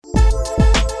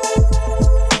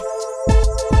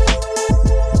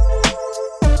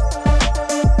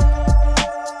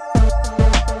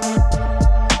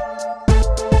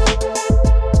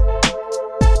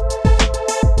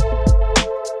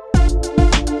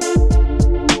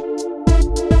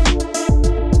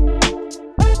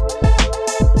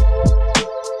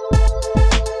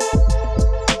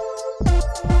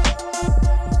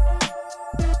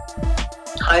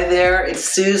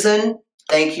Susan.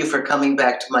 Thank you for coming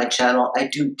back to my channel. I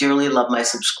do dearly love my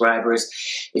subscribers.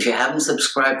 If you haven't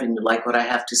subscribed and you like what I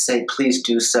have to say, please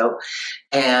do so.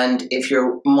 And if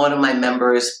you're one of my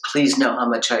members, please know how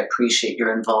much I appreciate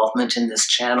your involvement in this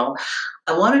channel.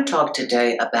 I want to talk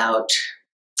today about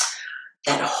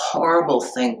that horrible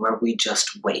thing where we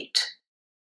just wait.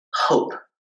 Hope.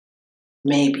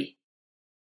 Maybe.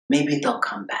 Maybe they'll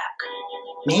come back.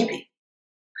 Maybe.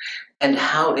 And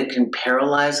how it can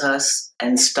paralyze us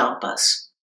and stop us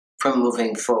from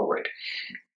moving forward.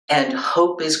 And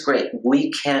hope is great.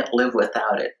 We can't live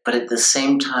without it. But at the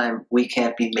same time, we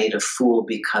can't be made a fool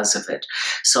because of it.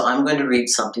 So I'm going to read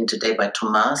something today by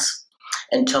Tomas.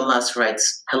 And Tomas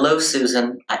writes, "Hello,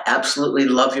 Susan. I absolutely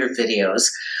love your videos.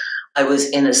 I was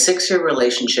in a 6-year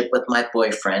relationship with my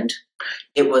boyfriend.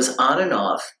 It was on and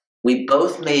off. We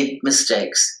both made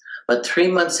mistakes. But 3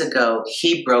 months ago,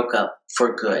 he broke up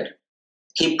for good.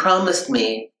 He promised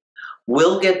me,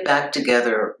 we'll get back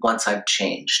together once I've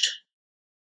changed.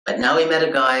 But now he met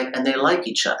a guy and they like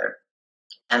each other.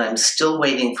 And I'm still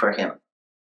waiting for him.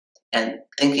 And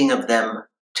thinking of them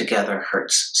together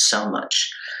hurts so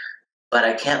much. But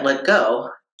I can't let go,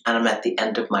 and I'm at the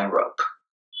end of my rope."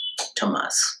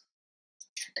 Tomas.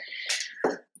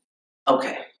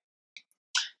 Okay.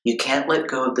 You can't let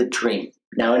go of the dream.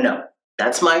 Now I know.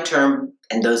 That's my term,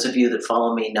 and those of you that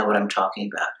follow me know what I'm talking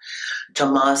about.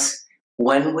 Tomas,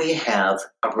 when we have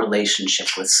a relationship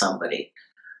with somebody,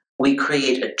 we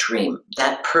create a dream.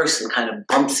 That person kind of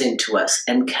bumps into us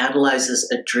and catalyzes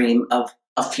a dream of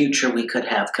a future we could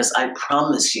have, because I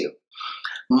promise you,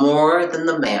 more than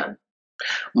the man,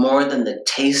 more than the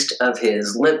taste of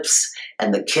his lips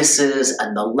and the kisses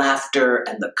and the laughter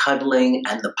and the cuddling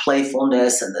and the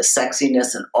playfulness and the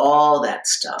sexiness and all that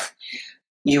stuff,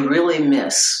 you really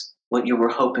miss what you were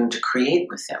hoping to create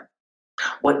with him,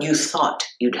 what you thought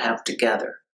you'd have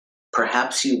together.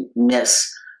 Perhaps you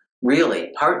miss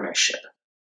really partnership,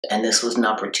 and this was an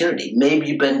opportunity. Maybe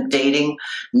you've been dating,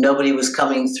 nobody was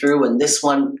coming through, and this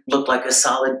one looked like a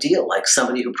solid deal, like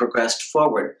somebody who progressed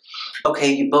forward.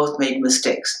 Okay, you both made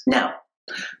mistakes. Now,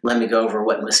 let me go over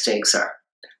what mistakes are.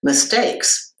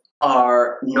 Mistakes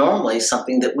are normally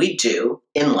something that we do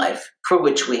in life for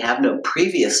which we have no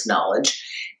previous knowledge,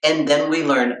 and then we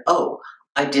learn, oh,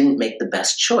 I didn't make the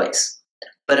best choice.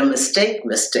 But a mistake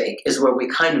is where we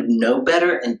kind of know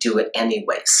better and do it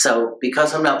anyway. So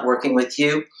because I'm not working with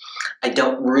you, I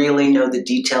don't really know the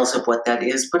details of what that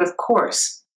is, but of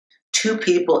course, two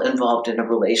people involved in a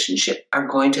relationship are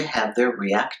going to have their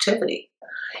reactivity.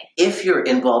 If you're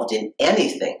involved in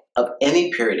anything of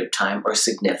any period of time or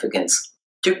significance,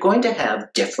 you're going to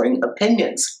have differing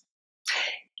opinions.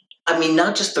 I mean,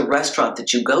 not just the restaurant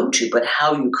that you go to, but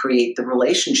how you create the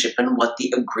relationship and what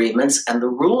the agreements and the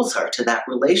rules are to that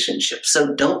relationship.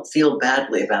 So don't feel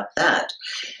badly about that.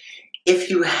 If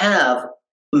you have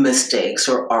mistakes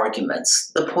or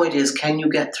arguments, the point is, can you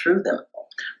get through them?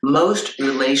 Most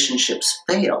relationships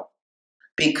fail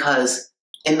because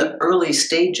in the early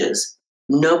stages,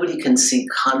 nobody can see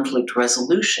conflict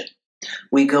resolution.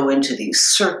 We go into these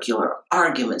circular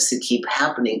arguments that keep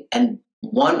happening, and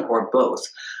one or both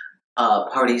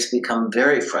parties become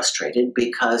very frustrated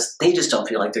because they just don't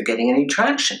feel like they're getting any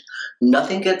traction.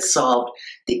 Nothing gets solved.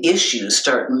 The issues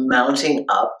start mounting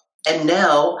up, and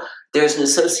now there's an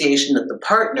association that the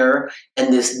partner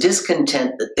and this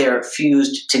discontent that they're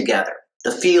fused together,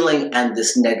 the feeling and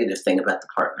this negative thing about the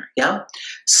partner, yeah?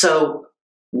 So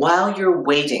while you're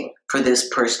waiting for this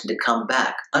person to come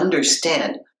back,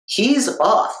 understand he's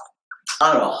off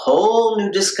on a whole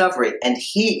new discovery, and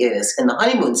he is in the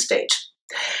honeymoon stage.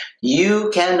 You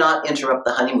cannot interrupt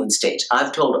the honeymoon stage.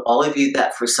 I've told all of you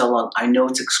that for so long. I know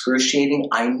it's excruciating.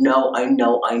 I know.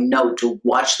 To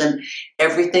watch them,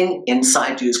 everything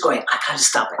inside you is going, I gotta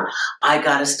stop it. I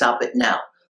gotta stop it now.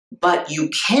 But you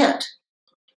can't,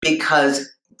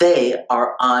 because they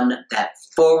are on that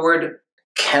forward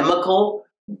chemical,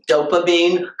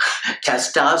 dopamine,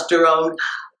 testosterone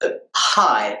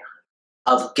high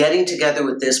of getting together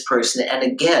with this person. And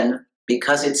again,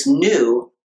 because it's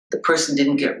new, the person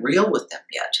didn't get real with them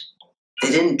yet. They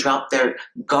didn't drop their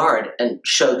guard and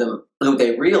show them who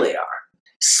they really are.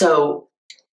 So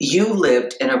you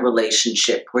lived in a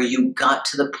relationship where you got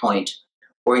to the point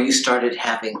where you started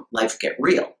having life get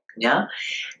real, yeah?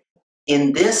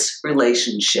 In this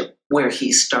relationship where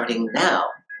he's starting now,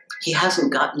 he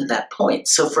hasn't gotten to that point.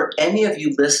 So for any of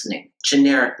you listening,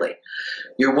 generically,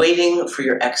 you're waiting for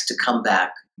your ex to come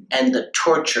back and the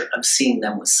torture of seeing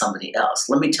them with somebody else.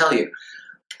 Let me tell you,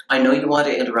 I know you want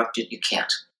to interrupt it, you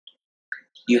can't.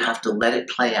 You have to let it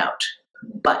play out.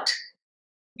 But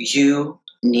you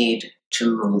need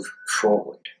to move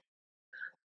forward.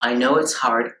 I know it's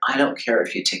hard. I don't care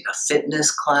if you take a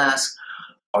fitness class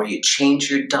or you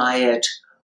change your diet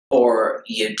or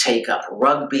you take up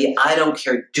rugby. I don't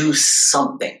care. Do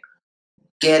something.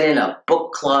 Get in a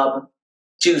book club.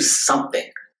 Do something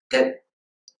that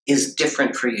is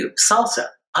different for you. Salsa.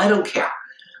 I don't care.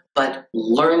 But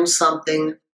learn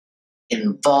something.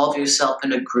 Involve yourself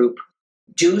in a group.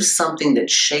 Do something that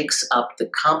shakes up the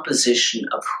composition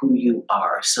of who you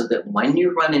are so that when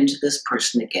you run into this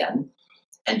person again,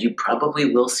 and you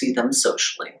probably will see them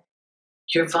socially,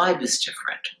 your vibe is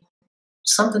different.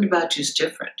 Something about you is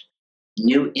different.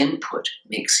 New input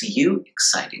makes you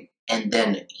exciting, and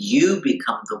then you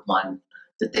become the one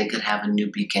that they could have a new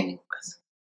beginning with.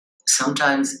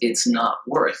 Sometimes it's not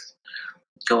worth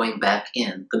going back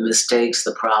in. The mistakes,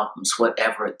 the problems,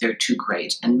 whatever, they're too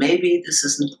great. And maybe this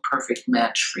isn't the perfect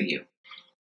match for you,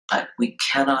 but we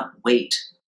cannot wait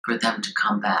for them to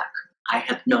come back. I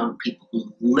have known people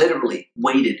who literally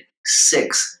waited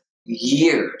 6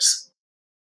 years,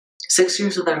 6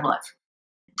 years of their life.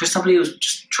 For somebody who was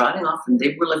just trotting off and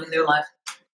they were living their life,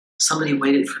 somebody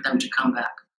waited for them to come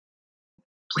back.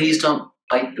 Please don't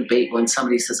bite the bait when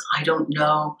somebody says, I don't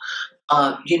know,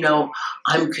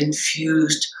 I'm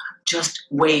confused, just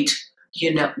wait,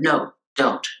 no,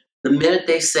 don't. The minute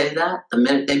they say that, the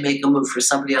minute they make a move for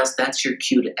somebody else, that's your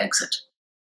cue to exit.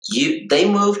 They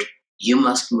moved, you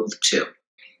must move too.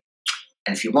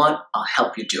 And if you want, I'll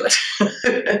help you do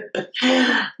it.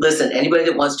 Listen, anybody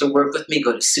that wants to work with me,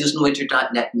 go to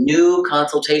susanwinter.net, new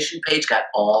consultation page, got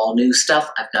all new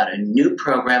stuff. I've got a new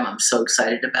program I'm so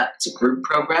excited about. It's a group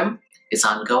program. It's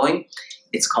ongoing.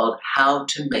 It's called How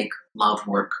to Make Love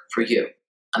Work for You.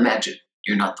 Imagine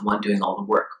you're not the one doing all the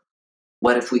work.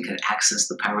 What if we could access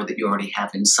the power that you already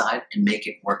have inside and make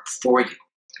it work for you?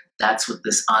 That's what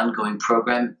this ongoing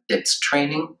program, it's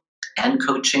training and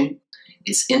coaching.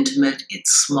 It's intimate,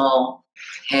 it's small,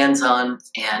 hands-on,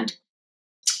 and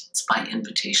it's by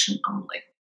invitation only.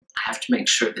 I have to make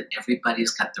sure that everybody's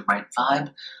got the right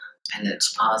vibe and that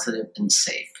it's positive and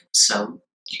safe. So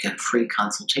you get a free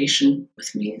consultation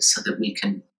with me so that we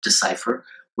can decipher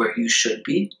where you should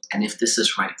be and if this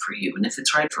is right for you and if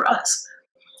it's right for us.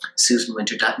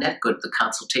 SusanWinter.net, go to the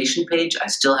consultation page. I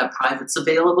still have privates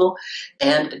available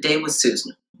and a day with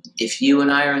Susan. If you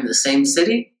and I are in the same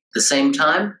city, the same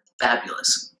time,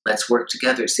 fabulous. Let's work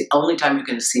together. It's the only time you're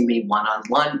going to see me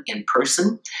one-on-one in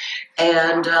person.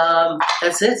 And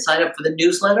that's it. Sign up for the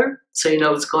newsletter so you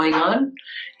know what's going on.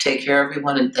 Take care,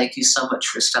 everyone, and thank you so much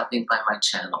for stopping by my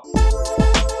channel.